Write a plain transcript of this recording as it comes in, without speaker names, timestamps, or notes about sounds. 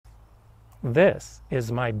This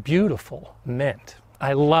is my beautiful mint.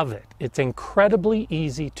 I love it. It's incredibly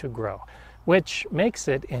easy to grow, which makes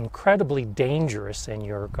it incredibly dangerous in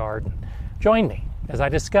your garden. Join me as I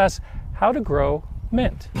discuss how to grow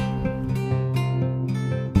mint.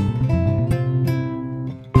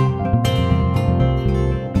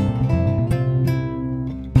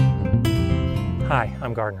 Hi,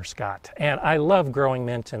 I'm Gardener Scott, and I love growing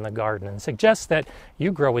mint in the garden and suggest that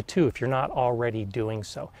you grow it too if you're not already doing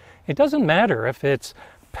so. It doesn't matter if it's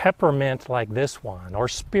peppermint like this one, or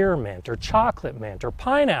spearmint, or chocolate mint, or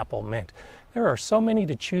pineapple mint. There are so many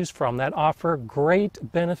to choose from that offer great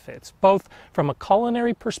benefits, both from a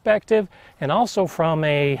culinary perspective and also from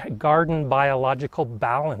a garden biological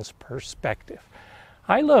balance perspective.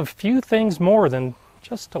 I love few things more than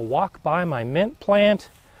just to walk by my mint plant,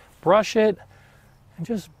 brush it, and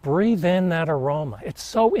just breathe in that aroma. It's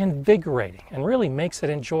so invigorating and really makes it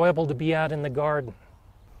enjoyable to be out in the garden.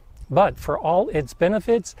 But for all its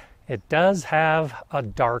benefits, it does have a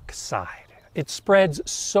dark side. It spreads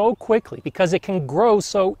so quickly because it can grow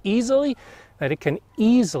so easily that it can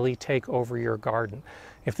easily take over your garden.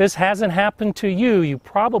 If this hasn't happened to you, you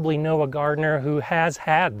probably know a gardener who has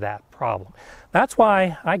had that problem. That's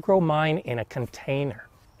why I grow mine in a container.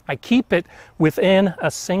 I keep it within a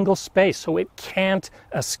single space so it can't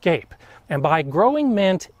escape. And by growing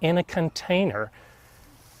mint in a container,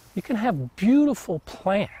 you can have beautiful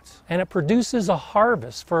plants, and it produces a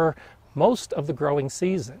harvest for most of the growing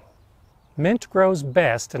season. Mint grows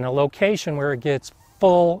best in a location where it gets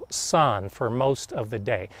full sun for most of the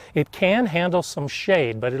day. It can handle some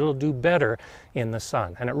shade, but it'll do better in the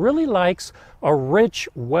sun. And it really likes a rich,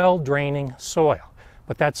 well-draining soil.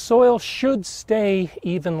 But that soil should stay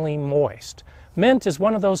evenly moist. Mint is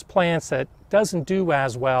one of those plants that doesn't do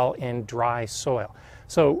as well in dry soil.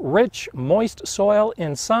 So rich, moist soil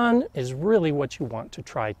in sun is really what you want to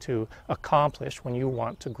try to accomplish when you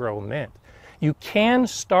want to grow mint. You can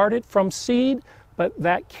start it from seed, but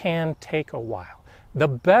that can take a while. The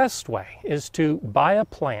best way is to buy a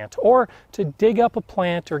plant or to dig up a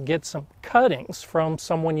plant or get some cuttings from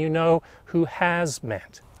someone you know who has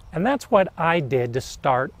mint. And that's what I did to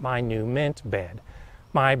start my new mint bed.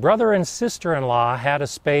 My brother and sister-in-law had a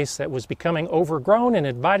space that was becoming overgrown and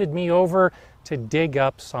invited me over to dig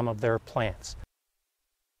up some of their plants.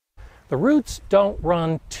 The roots don't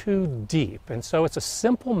run too deep, and so it's a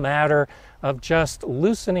simple matter of just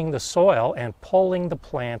loosening the soil and pulling the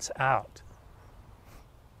plants out.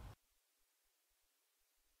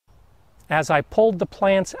 As I pulled the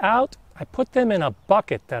plants out, I put them in a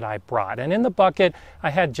bucket that I brought, and in the bucket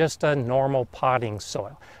I had just a normal potting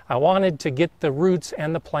soil. I wanted to get the roots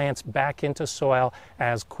and the plants back into soil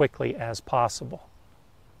as quickly as possible.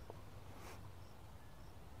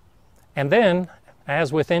 And then,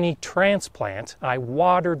 as with any transplant, I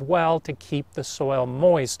watered well to keep the soil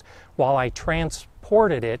moist while I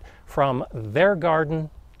transported it from their garden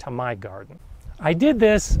to my garden. I did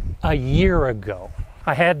this a year ago.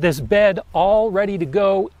 I had this bed all ready to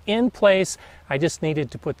go in place. I just needed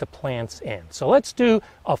to put the plants in. So let's do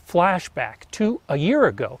a flashback to a year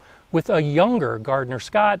ago with a younger Gardener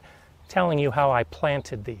Scott telling you how I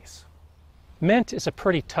planted these. Mint is a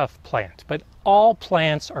pretty tough plant, but all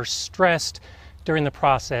plants are stressed during the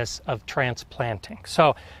process of transplanting.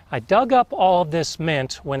 So I dug up all of this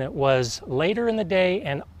mint when it was later in the day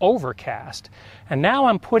and overcast. And now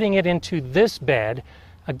I'm putting it into this bed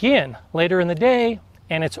again later in the day,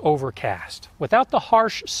 and it's overcast. Without the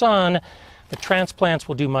harsh sun, the transplants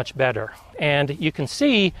will do much better. And you can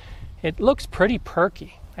see it looks pretty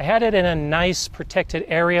perky. I had it in a nice protected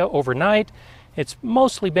area overnight. It's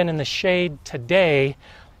mostly been in the shade today.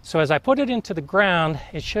 So as I put it into the ground,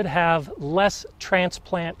 it should have less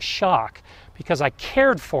transplant shock because I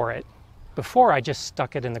cared for it before I just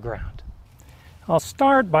stuck it in the ground. I'll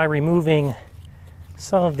start by removing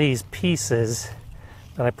some of these pieces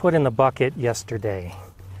that I put in the bucket yesterday,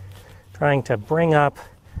 trying to bring up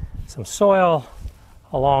some soil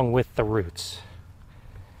along with the roots.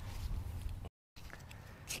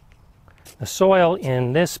 The soil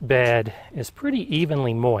in this bed is pretty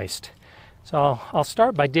evenly moist, so I'll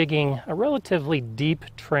start by digging a relatively deep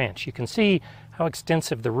trench. You can see how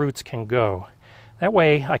extensive the roots can go. That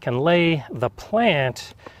way I can lay the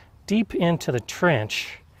plant deep into the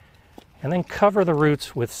trench and then cover the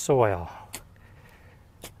roots with soil.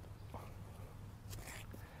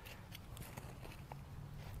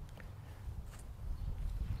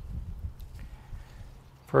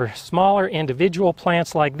 For smaller individual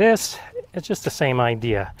plants like this, it's just the same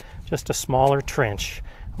idea, just a smaller trench,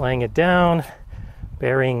 laying it down,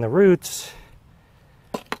 burying the roots,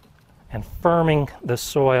 and firming the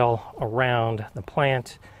soil around the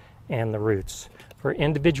plant and the roots. For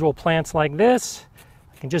individual plants like this,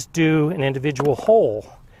 I can just do an individual hole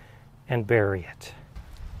and bury it.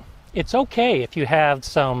 It's okay if you have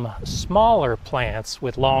some smaller plants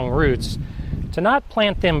with long roots to not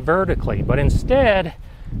plant them vertically, but instead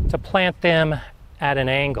to plant them at an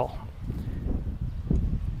angle.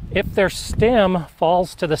 If their stem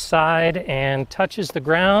falls to the side and touches the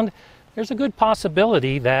ground, there's a good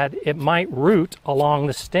possibility that it might root along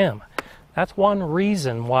the stem. That's one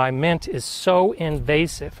reason why mint is so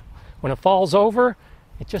invasive. When it falls over,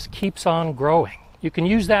 it just keeps on growing. You can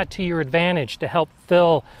use that to your advantage to help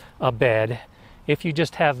fill a bed if you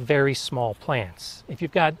just have very small plants. If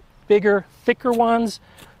you've got bigger, thicker ones,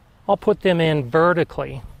 I'll put them in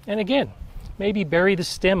vertically. And again, maybe bury the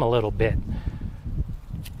stem a little bit.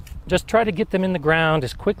 Just try to get them in the ground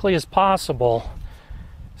as quickly as possible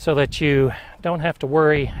so that you don't have to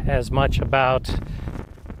worry as much about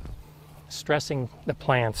stressing the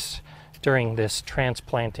plants during this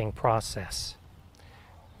transplanting process.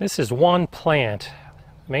 This is one plant.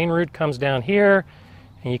 The main root comes down here,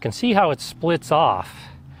 and you can see how it splits off.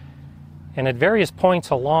 And at various points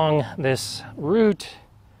along this root,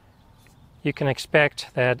 you can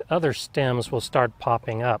expect that other stems will start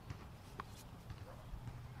popping up.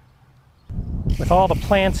 With all the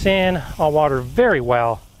plants in, I'll water very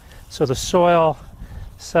well so the soil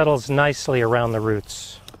settles nicely around the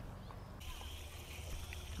roots.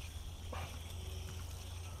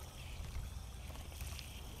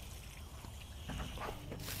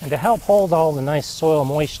 And to help hold all the nice soil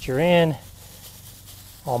moisture in,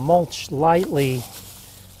 I'll mulch lightly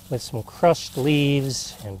with some crushed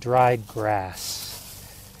leaves and dried grass.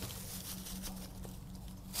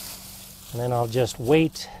 And then I'll just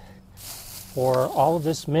wait for all of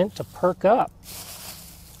this mint to perk up.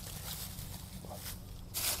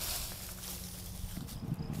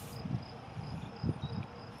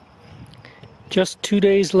 Just 2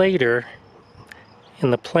 days later,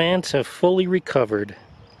 and the plants have fully recovered.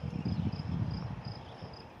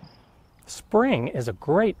 Spring is a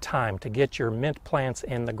great time to get your mint plants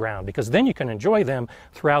in the ground because then you can enjoy them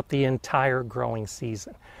throughout the entire growing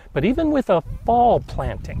season. But even with a fall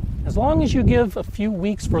planting, as long as you give a few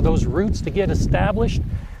weeks for those roots to get established,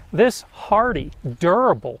 this hardy,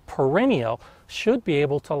 durable perennial should be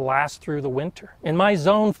able to last through the winter. In my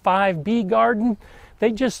Zone 5B garden,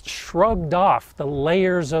 they just shrugged off the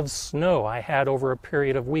layers of snow I had over a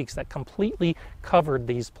period of weeks that completely covered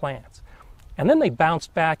these plants. And then they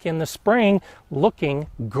bounced back in the spring looking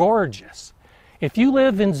gorgeous. If you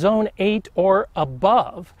live in Zone 8 or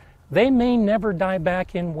above, they may never die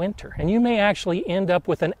back in winter, and you may actually end up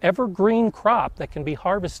with an evergreen crop that can be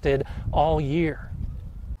harvested all year.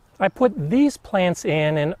 I put these plants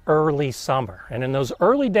in early summer, and in those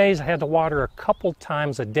early days I had to water a couple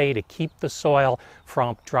times a day to keep the soil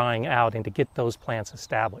from drying out and to get those plants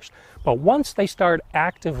established. But once they start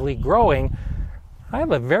actively growing, I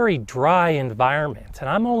have a very dry environment, and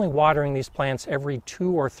I'm only watering these plants every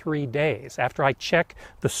 2 or 3 days after I check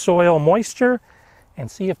the soil moisture and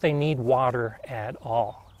see if they need water at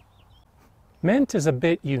all. Mint is a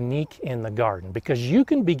bit unique in the garden because you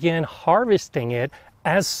can begin harvesting it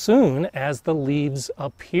as soon as the leaves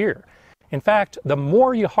appear. In fact, the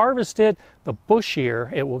more you harvest it, the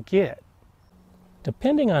bushier it will get.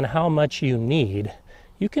 Depending on how much you need,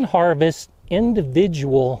 you can harvest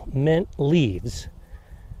individual mint leaves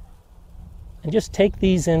and just take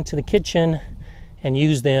these into the kitchen and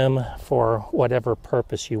use them for whatever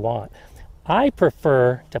purpose you want. I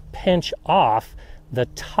prefer to pinch off the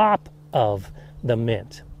top of the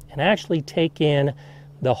mint and actually take in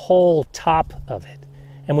the whole top of it.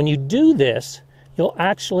 And when you do this, you'll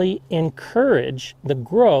actually encourage the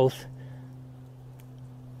growth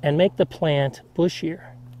and make the plant bushier.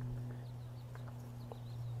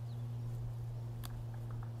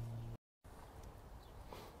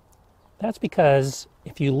 That's because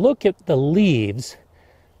if you look at the leaves,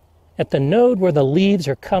 at the node where the leaves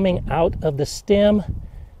are coming out of the stem,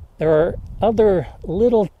 there are other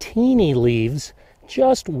little teeny leaves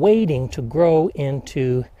just waiting to grow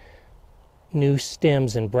into new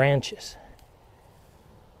stems and branches.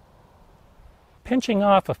 Pinching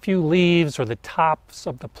off a few leaves or the tops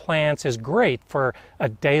of the plants is great for a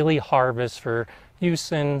daily harvest for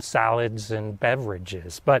use in salads and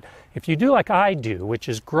beverages. But if you do like I do, which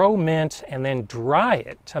is grow mint and then dry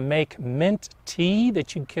it to make mint tea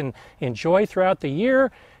that you can enjoy throughout the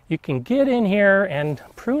year, you can get in here and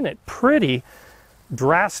prune it pretty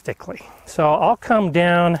drastically. So I'll come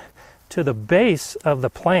down to the base of the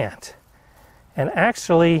plant and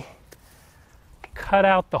actually cut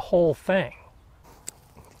out the whole thing.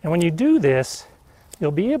 And when you do this,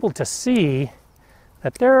 you'll be able to see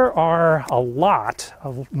that there are a lot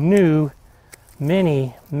of new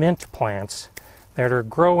mini mint plants that are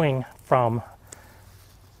growing from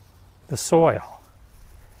the soil.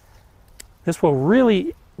 This will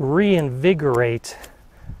really reinvigorate,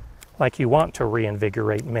 like you want to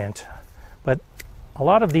reinvigorate mint, but a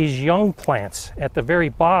lot of these young plants at the very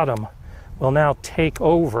bottom will now take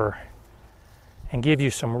over and give you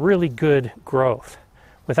some really good growth.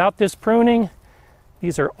 Without this pruning,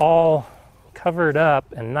 these are all covered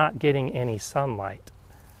up and not getting any sunlight.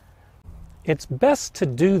 It's best to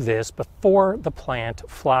do this before the plant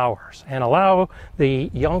flowers and allow the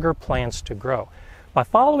younger plants to grow. By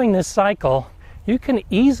following this cycle, you can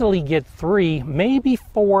easily get 3, maybe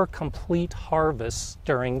 4 complete harvests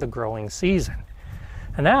during the growing season.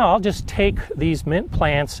 And now I'll just take these mint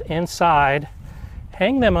plants inside,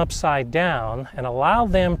 hang them upside down, and allow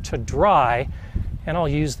them to dry, and I'll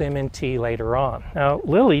use them in tea later on. Now,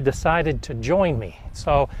 Lily decided to join me,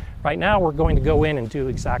 so right now we're going to go in and do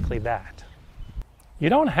exactly that. You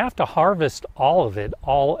don't have to harvest all of it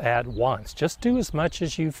all at once. Just do as much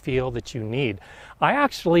as you feel that you need. I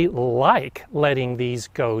actually like letting these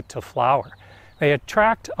go to flower. They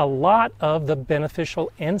attract a lot of the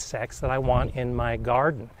beneficial insects that I want in my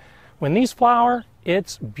garden. When these flower,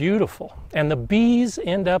 it's beautiful, and the bees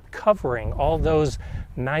end up covering all those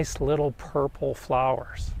nice little purple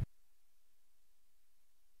flowers.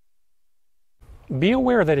 Be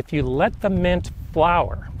aware that if you let the mint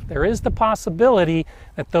flower, there is the possibility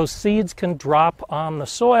that those seeds can drop on the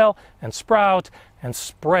soil and sprout and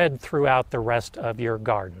spread throughout the rest of your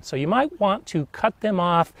garden. So you might want to cut them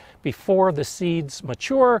off before the seeds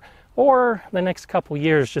mature, or the next couple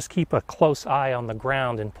years just keep a close eye on the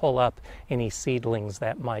ground and pull up any seedlings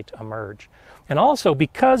that might emerge. And also,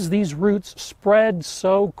 because these roots spread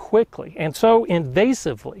so quickly and so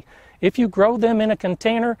invasively, if you grow them in a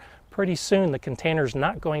container, pretty soon the container's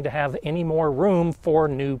not going to have any more room for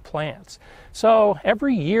new plants. So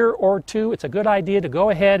every year or two, it's a good idea to go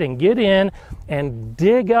ahead and get in and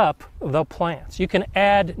dig up the plants. You can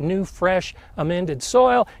add new, fresh, amended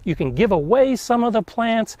soil. You can give away some of the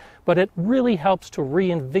plants, but it really helps to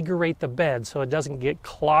reinvigorate the bed so it doesn't get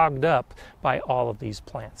clogged up by all of these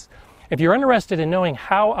plants. If you're interested in knowing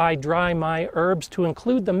how I dry my herbs to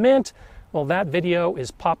include the mint, well, that video is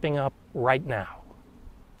popping up right now.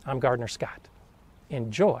 I'm Gardener Scott.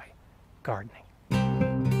 Enjoy gardening.